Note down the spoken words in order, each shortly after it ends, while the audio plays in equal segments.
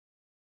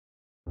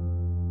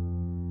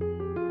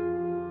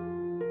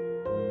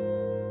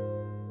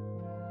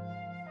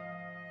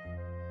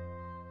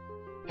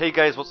Hey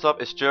guys, what's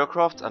up? It's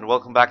Jeracraft and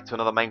welcome back to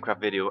another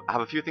Minecraft video. I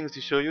have a few things to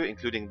show you,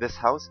 including this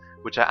house,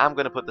 which I am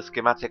going to put the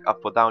schematic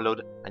up for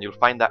download, and you'll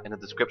find that in the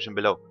description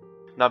below.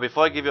 Now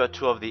before I give you a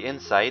tour of the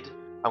inside,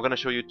 I'm going to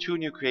show you two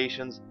new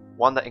creations,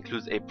 one that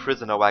includes a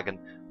prisoner wagon.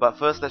 But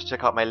first let's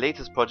check out my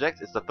latest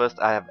project. It's the first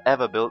I have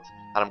ever built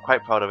and I'm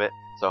quite proud of it,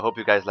 so I hope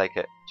you guys like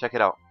it. Check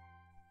it out.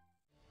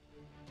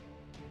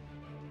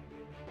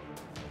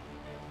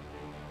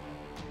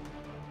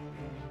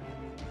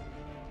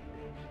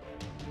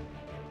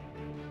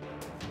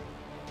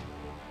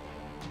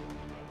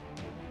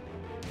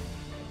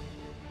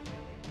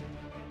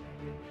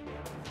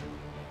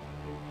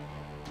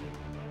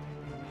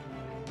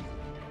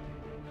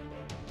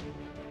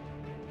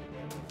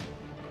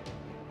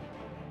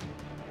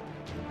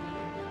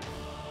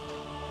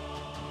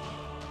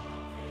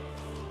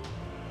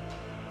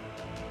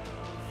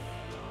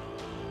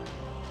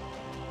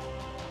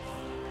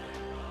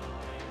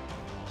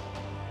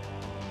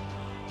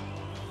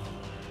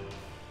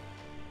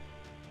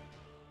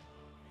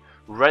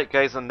 Right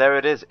guys, and there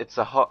it is. It's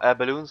a hot air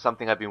balloon,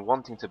 something I've been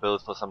wanting to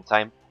build for some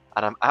time,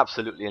 and I'm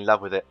absolutely in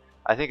love with it.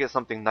 I think it's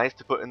something nice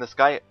to put in the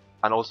sky,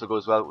 and also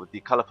goes well with the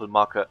colourful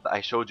marker that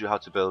I showed you how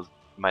to build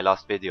in my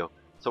last video.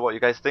 So what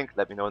you guys think,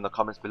 let me know in the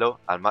comments below,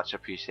 I'll much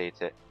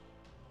appreciate it.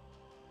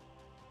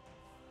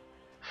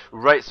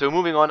 Right, so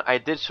moving on, I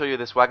did show you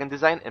this wagon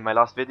design in my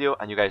last video,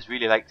 and you guys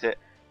really liked it.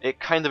 It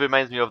kind of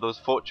reminds me of those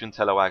fortune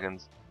teller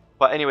wagons.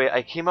 But anyway,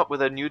 I came up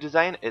with a new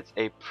design. It's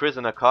a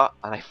prisoner cart,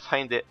 and I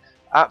find it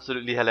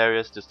absolutely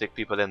hilarious to stick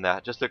people in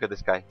there. Just look at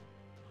this guy.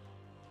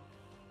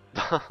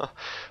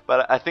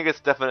 But I think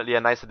it's definitely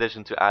a nice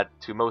addition to add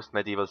to most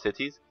medieval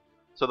cities.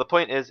 So the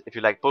point is, if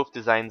you like both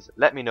designs,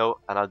 let me know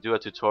and I'll do a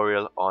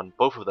tutorial on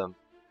both of them.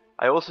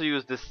 I also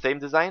used this same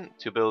design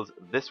to build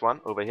this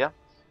one over here.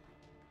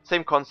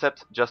 Same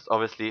concept, just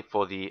obviously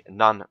for the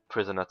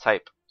non-prisoner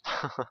type.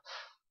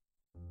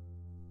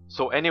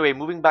 So anyway,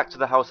 moving back to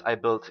the house I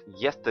built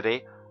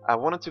yesterday, I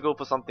wanted to go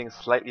for something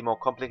slightly more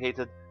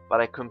complicated, but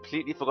I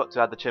completely forgot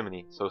to add the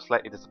chimney, so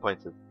slightly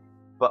disappointed.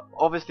 But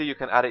obviously you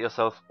can add it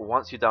yourself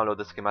once you download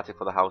the schematic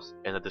for the house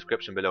in the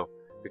description below,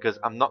 because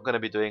I'm not going to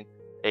be doing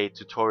a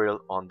tutorial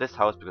on this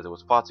house because it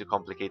was far too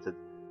complicated,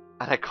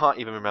 and I can't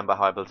even remember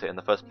how I built it in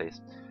the first place.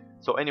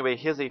 So anyway,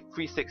 here's a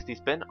 360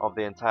 spin of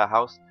the entire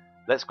house.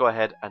 Let's go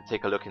ahead and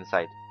take a look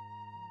inside.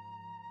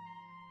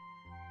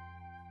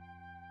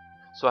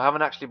 So I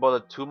haven't actually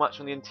bothered too much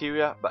on the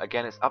interior, but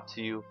again it's up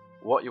to you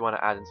what you want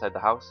to add inside the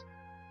house.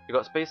 You've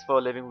got space for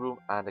a living room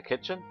and a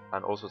kitchen,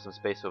 and also some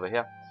space over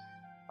here.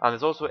 And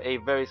there's also a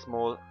very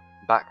small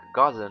back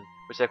garden,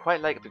 which I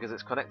quite like because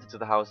it's connected to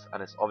the house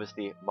and it's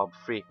obviously mob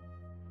free.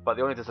 But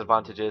the only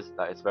disadvantage is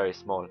that it's very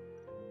small.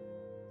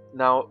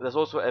 Now there's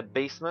also a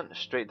basement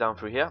straight down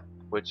through here,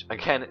 which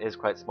again is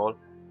quite small,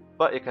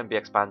 but it can be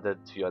expanded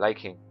to your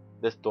liking.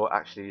 This door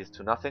actually leads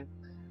to nothing.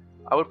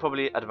 I would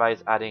probably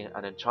advise adding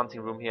an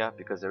enchanting room here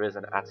because there is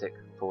an attic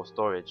for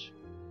storage.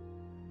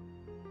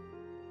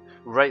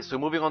 Right, so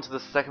moving on to the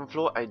second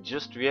floor, I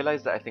just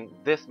realized that I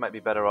think this might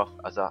be better off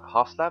as a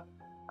half slab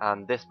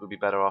and this would be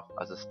better off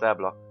as a stair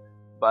block.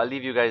 But I'll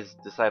leave you guys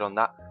decide on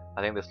that.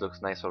 I think this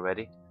looks nice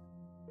already.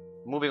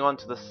 Moving on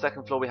to the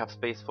second floor, we have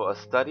space for a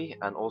study,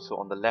 and also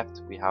on the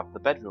left we have the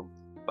bedroom.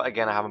 But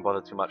again, I haven't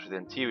bothered too much with the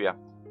interior.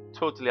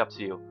 Totally up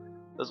to you.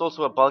 There's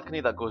also a balcony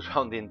that goes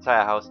around the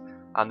entire house,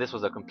 and this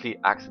was a complete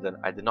accident.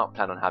 I did not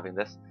plan on having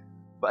this,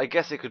 but I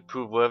guess it could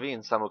prove worthy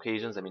in some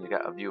occasions. I mean, you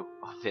get a view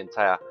of the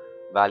entire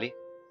valley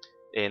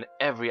in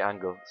every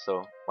angle,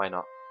 so why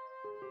not?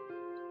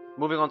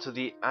 Moving on to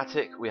the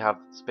attic, we have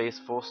space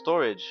for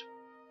storage.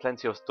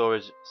 Plenty of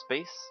storage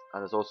space,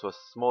 and there's also a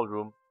small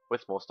room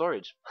with more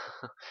storage.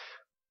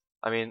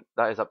 I mean,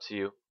 that is up to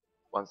you,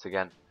 once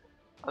again.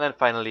 And then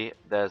finally,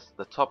 there's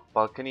the top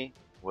balcony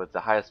with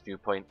the highest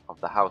viewpoint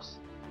of the house.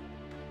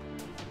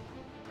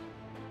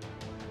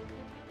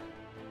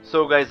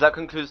 So guys, that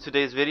concludes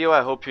today's video.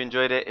 I hope you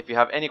enjoyed it. If you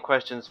have any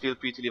questions, feel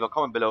free to leave a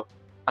comment below,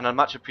 and I'd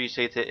much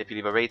appreciate it if you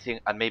leave a rating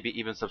and maybe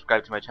even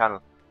subscribe to my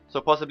channel.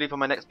 So possibly for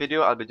my next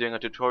video, I'll be doing a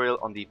tutorial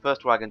on the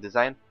first wagon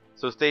design.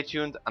 So stay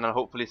tuned, and I'll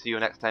hopefully see you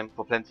next time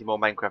for plenty more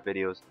Minecraft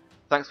videos.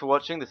 Thanks for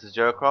watching. This is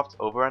Jeracraft,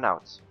 over and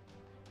out.